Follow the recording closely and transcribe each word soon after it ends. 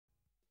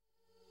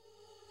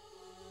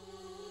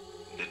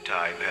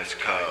time has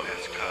come.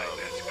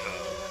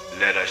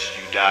 Let us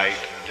unite.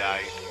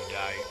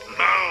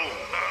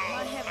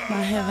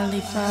 My Heavenly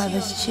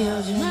Father's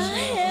children,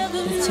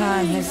 the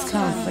time has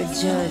come for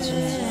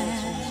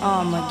judgment,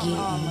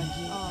 Armageddon.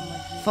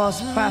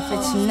 False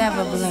prophets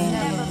never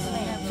blending,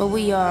 for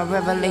we are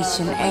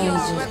revelation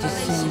angels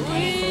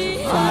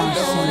descending from our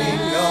sin.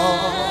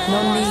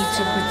 No need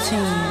to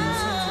pretend.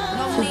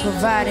 Who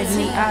provided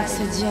me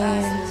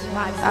oxygen,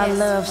 I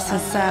love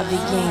since I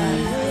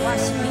began.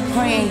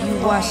 Praying you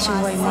wash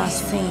away my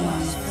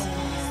sins.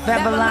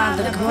 Babylon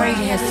the great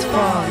has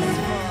fallen.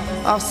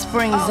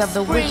 Offsprings of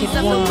the wicked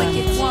one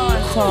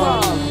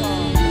crawling,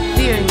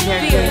 fearing their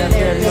day of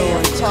their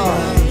Lord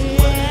calling.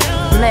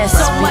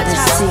 Blessed be the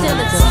seed of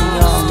the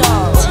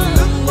Almighty,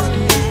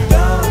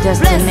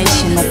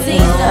 destination of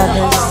end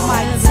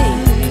others,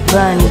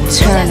 burn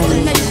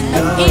eternally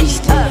and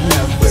waste in heat.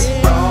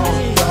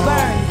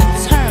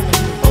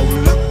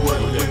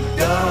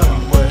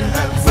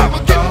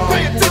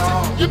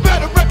 You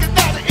better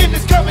recognize it in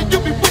this coming, you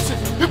be wishing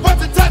it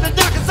wasn't time to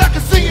die, cause I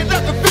can see it,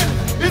 I can feel it.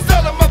 It's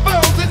all in my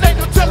bones, and ain't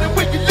no telling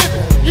where you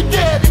living. You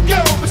dead and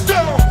gone, but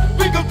strong.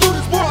 We gon' do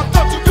this war, I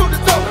thought you do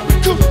this all.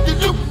 Recruit, you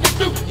loot,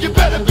 you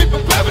better be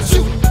prepared to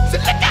shoot. So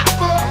look out,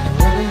 boy.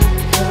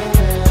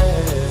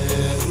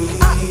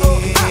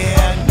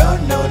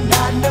 No,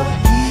 not no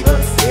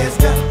evil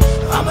sister.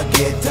 I'ma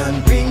get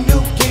done, bring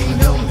new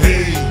kingdom.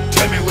 Hey,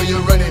 tell me where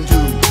you're running to.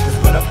 It's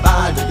when I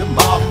find you, your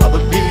mark of a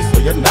beast, so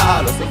you're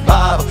not a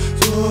survivor.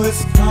 So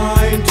it's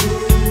time to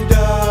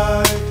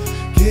die,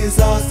 kiss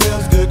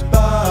ourselves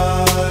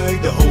goodbye.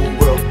 The whole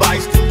world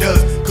bites the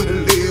dust.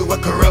 Couldn't live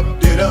what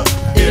corrupted us.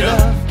 Get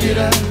up, get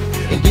up,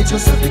 and get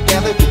yourself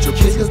together. Get your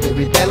kids, cause they're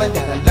rebelling.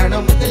 Gotta learn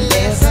them with the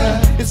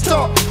lesson. it's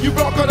tough. You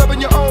brought caught up in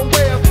your own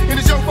web. And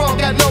it's your fault,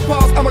 got no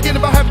pause. I'ma get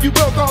it by having you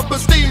broke off, but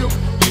still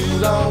you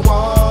don't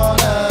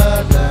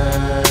wanna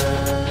learn.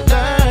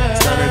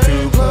 Standing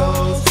too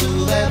close to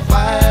that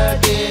fire,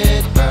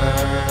 get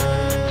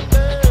burned.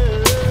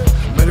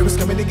 Murder is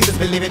coming to get us,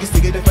 believe it, it's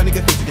to get it, funny,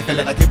 get physical.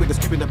 Feeling like it with us,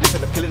 creeping up,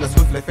 listen up, killing us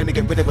swiftly, finna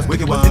get rid of us.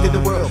 Wicked ones in the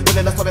world,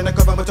 feeling us falling a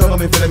cover, but y'all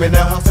me feeling me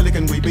now. How silly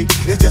can we be?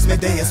 It's just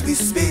midday as we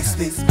speak,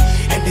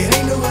 and there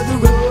ain't no other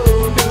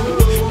road, no.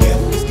 Yeah,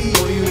 it's the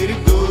only way to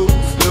go,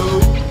 slow.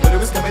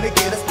 Murder is coming to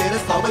get us, let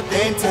us all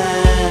within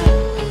time.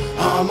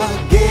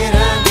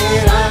 Armageddon,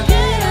 get on.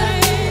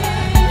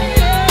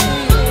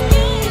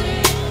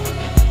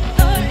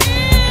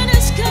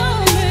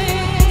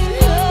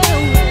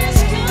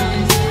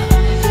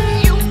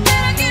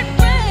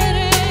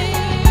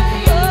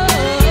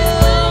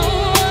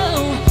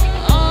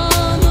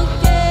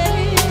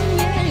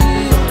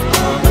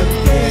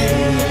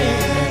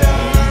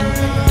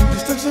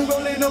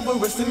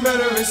 In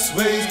murderous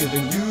ways,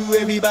 giving you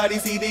everybody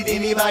see that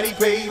anybody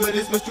pray, but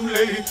it's much too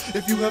late.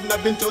 If you have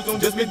not been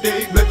chosen, just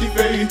midday, bloody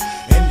fade.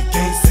 And you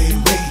can't say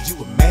wait, you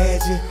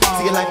imagine.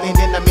 See your life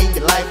ending, I mean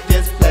your life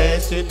just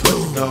flashing. What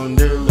you gon'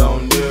 do?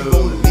 Gon'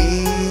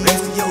 live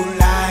rest of your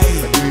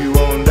life, or do you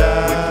wanna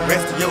die? With the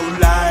rest of your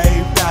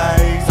life,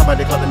 die.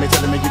 Somebody calling me,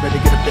 telling me you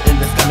better get up the end.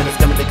 It's coming,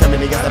 they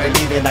coming. Yes, I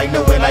believe it, I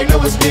know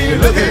it's near.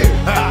 Look here,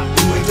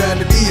 you ain't trying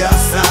to be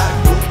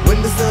outside when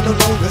the sun no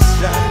longer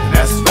shine.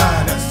 That's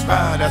fine, that's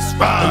fine, that's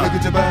fine. Look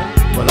at your back,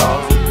 well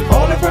all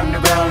falling from the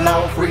ground,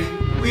 all free.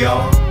 We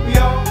all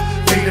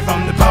faded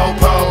from the pole.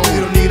 We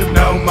don't need them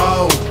no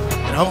more.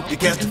 And hope you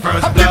catch the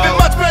first I'm blow. giving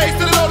much praise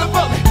to the Lord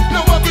above me. No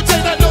one can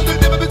change, I know the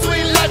difference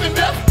between life and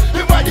death.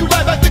 And while you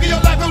live, I think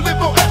your life will live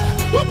forever.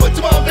 We'll put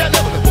you on that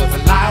level. It was a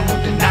lie,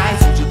 won't deny.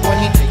 So you boy,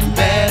 he take you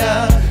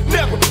better.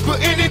 Never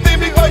put anything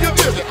before your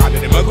children. I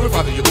did it, mother and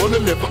father, you're gonna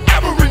live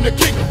forever in the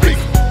kingdom.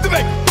 Please, to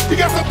make he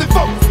got something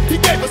for us. He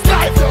gave us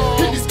life,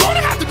 and he's gonna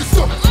have to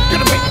destroy us.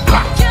 Gonna make it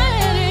block.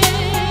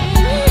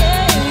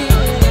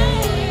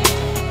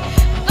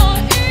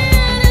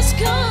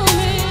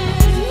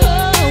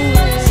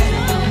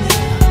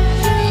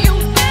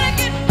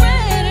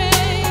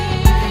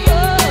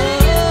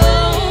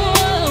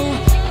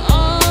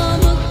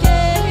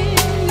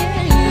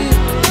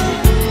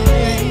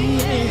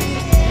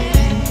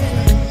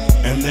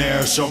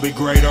 There shall be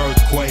great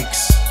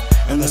earthquakes,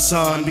 and the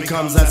sun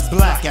becomes as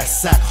black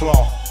as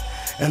sackcloth,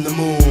 and the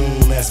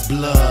moon as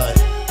blood,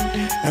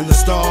 and the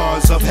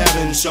stars of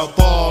heaven shall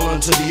fall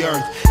unto the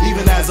earth,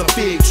 even as a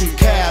fig tree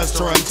casts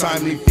her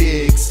untimely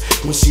figs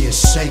when she is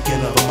shaken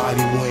of a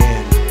mighty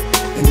wind.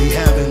 And the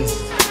heavens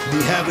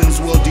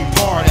will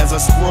depart as a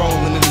scroll,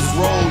 and it is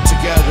rolled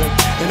together,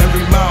 and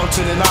every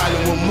mountain and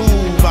island will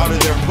move out of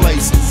their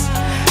places,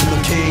 and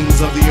the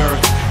kings of the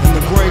earth, and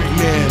the great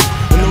men,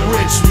 and the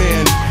rich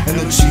men, and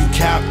the chief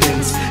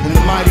captains, and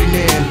the mighty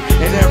men,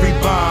 and every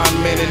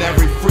bondman and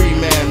every free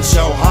man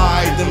shall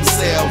hide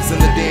themselves in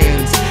the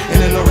dens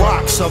and in the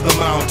rocks of the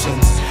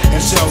mountains,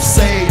 and shall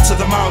say to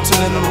the mountain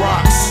and the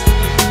rocks,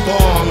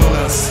 fall on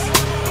us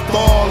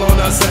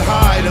and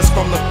hide us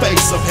from the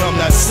face of him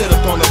that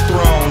sitteth on the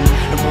throne,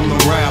 and from the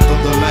wrath of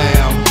the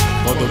Lamb,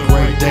 for the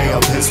great day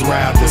of his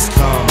wrath is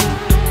come,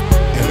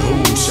 and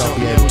who shall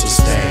be able to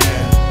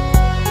stand?